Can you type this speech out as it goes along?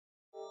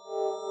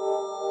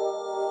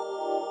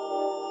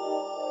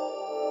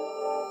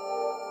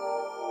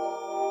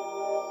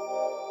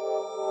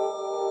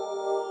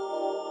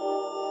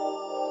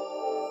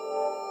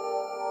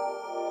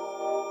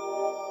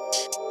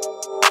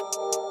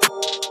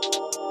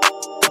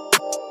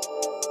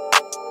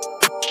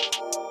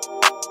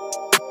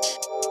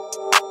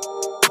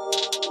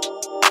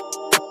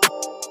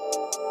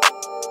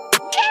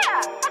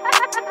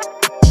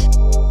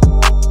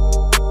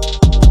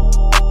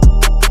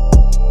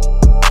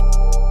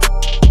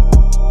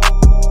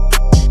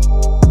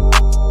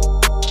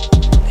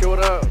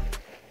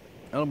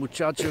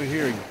muchacho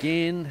here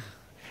again,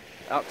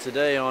 out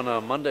today on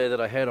a Monday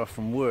that I had off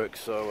from work.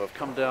 So I've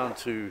come down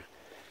to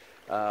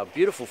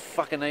beautiful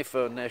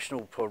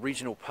Whakanewha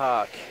Regional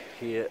Park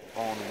here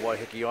on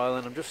Waiheke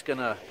Island. I'm just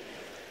gonna,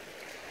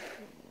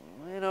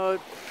 do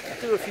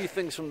a few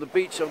things from the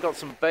beach. I've got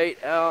some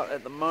bait out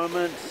at the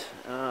moment.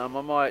 I'm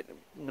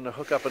gonna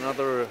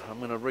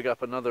rig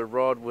up another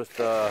rod with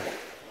a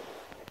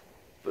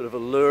bit of a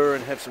lure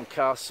and have some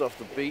casts off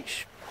the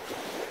beach.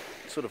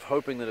 Sort of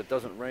hoping that it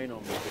doesn't rain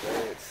on me today.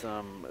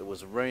 It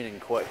was raining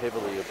quite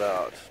heavily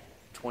about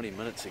 20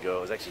 minutes ago.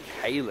 It was actually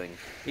hailing,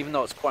 even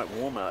though it's quite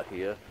warm out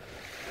here.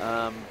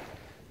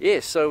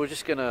 So we're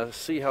just gonna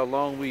see how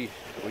long we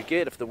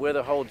get, if the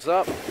weather holds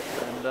up,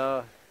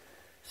 and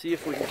see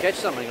if we can catch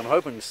something. I'm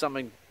hoping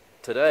something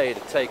today to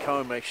take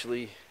home,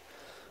 actually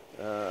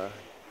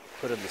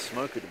put in the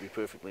smoker, to be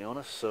perfectly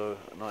honest. So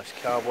a nice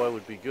cowboy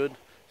would be good.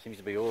 Seems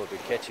to be all I've been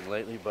catching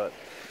lately, but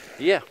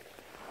yeah,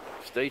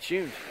 stay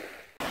tuned.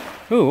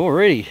 Oh,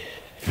 already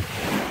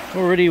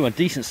a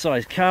decent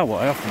sized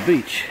carwai off the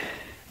beach.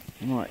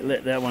 Might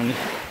let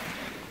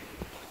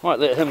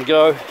him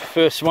go,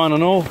 first one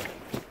and all.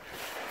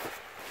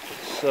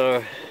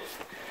 So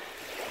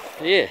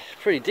yeah,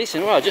 pretty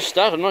decent. Well, I just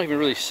started, I'm not even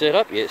really set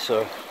up yet,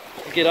 so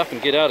I'll get up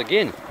and get out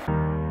again.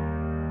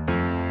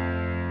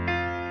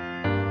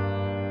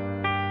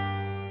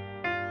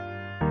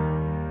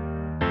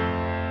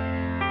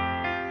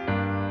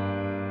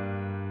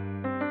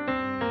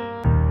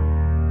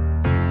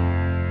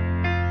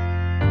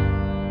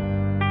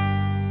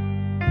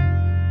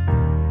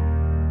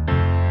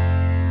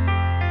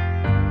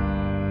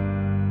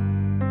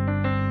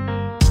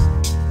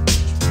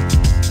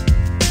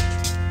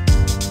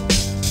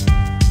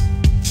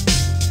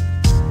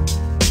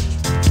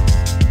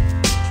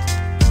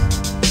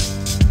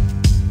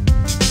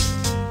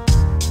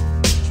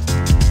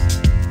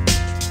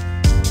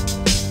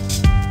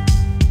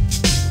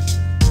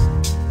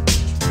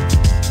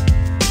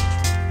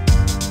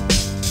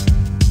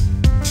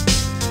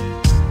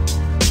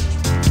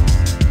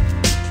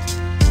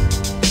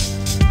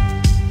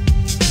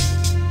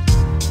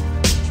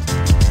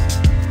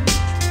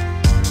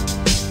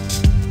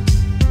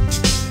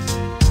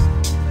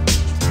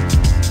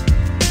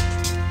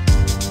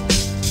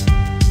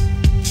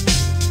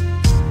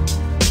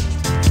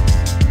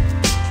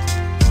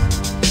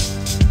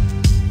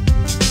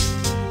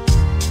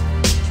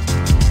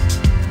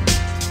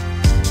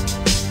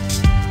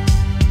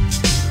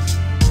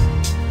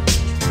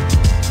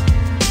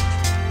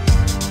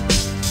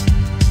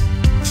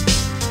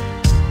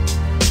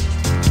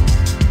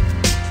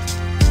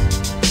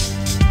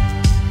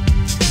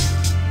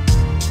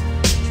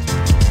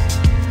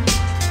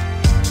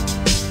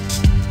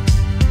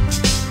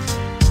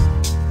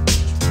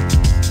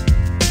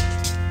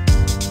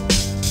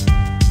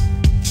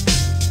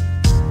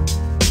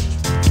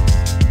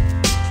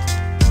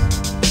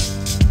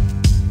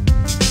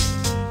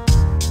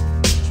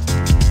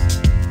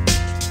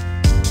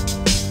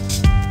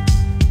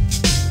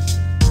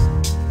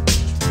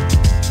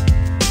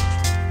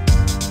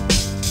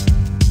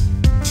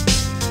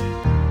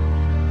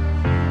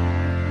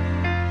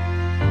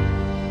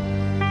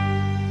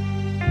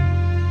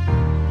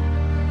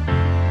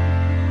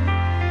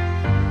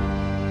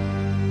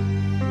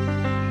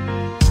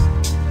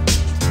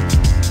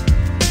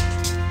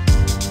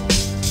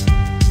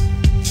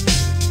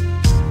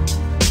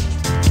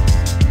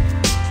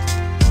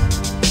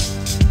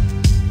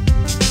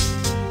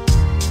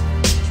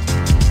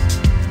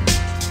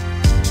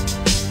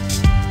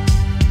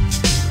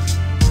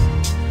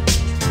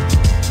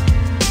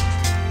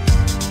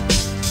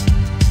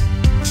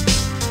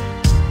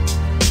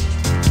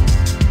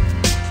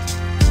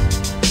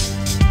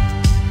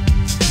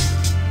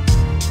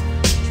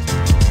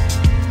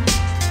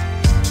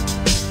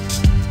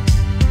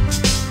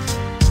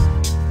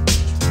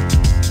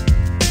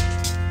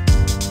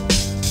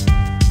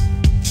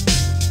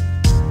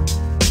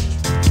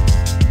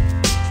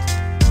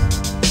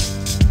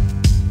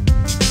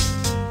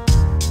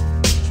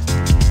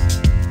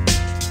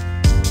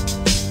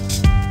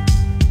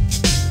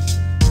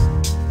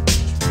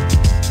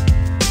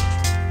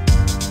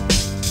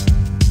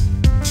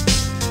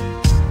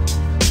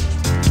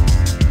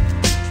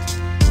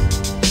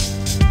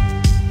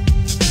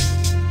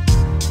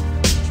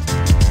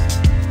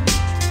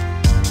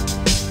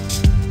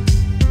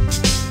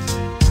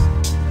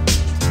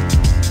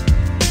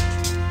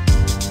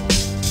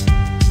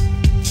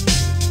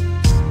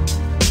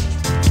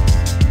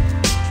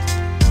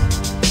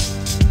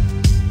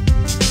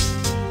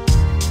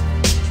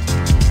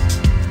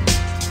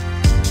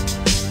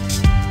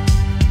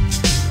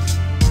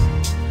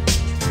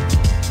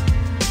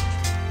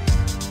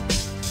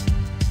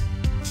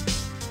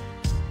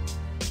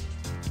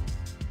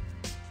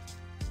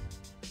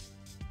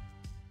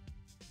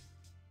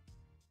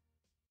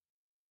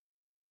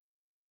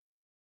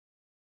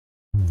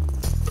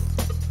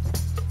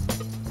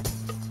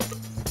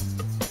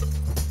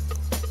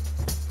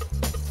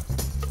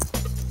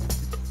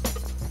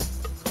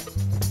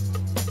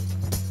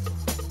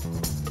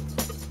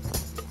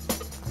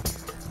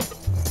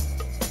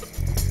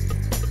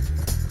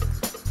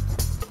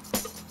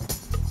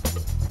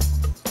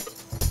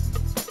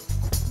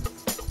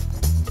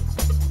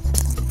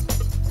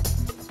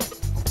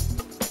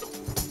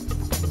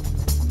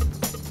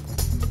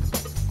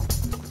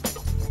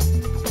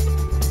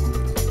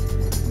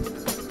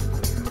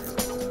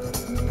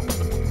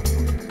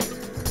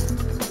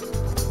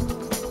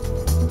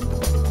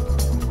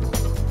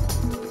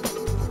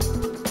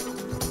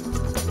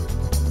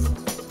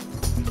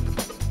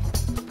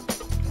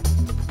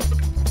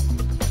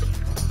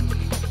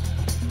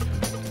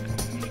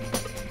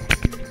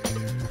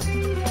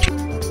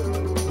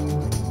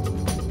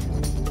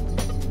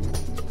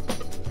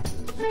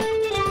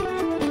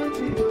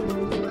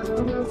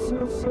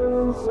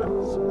 So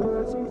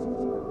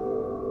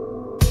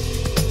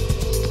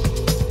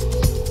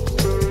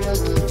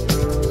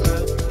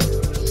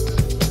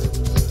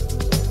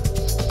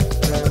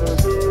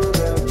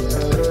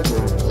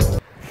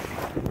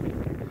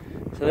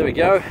there we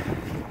go.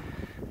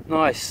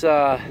 Nice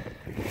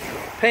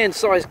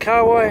pan-sized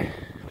kahawai.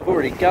 I've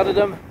already gutted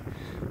him,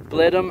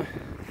 bled him,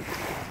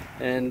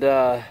 and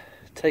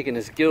taken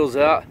his gills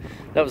out.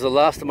 That was the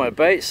last of my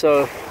bait,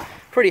 so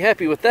pretty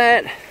happy with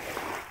that.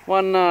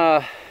 One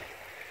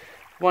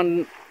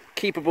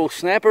keepable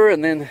snapper,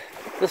 and then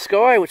this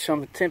guy, which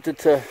I'm tempted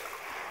to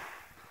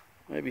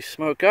maybe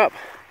smoke up.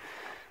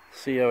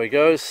 See how he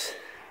goes.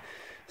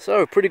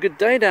 So pretty good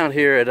day down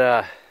here at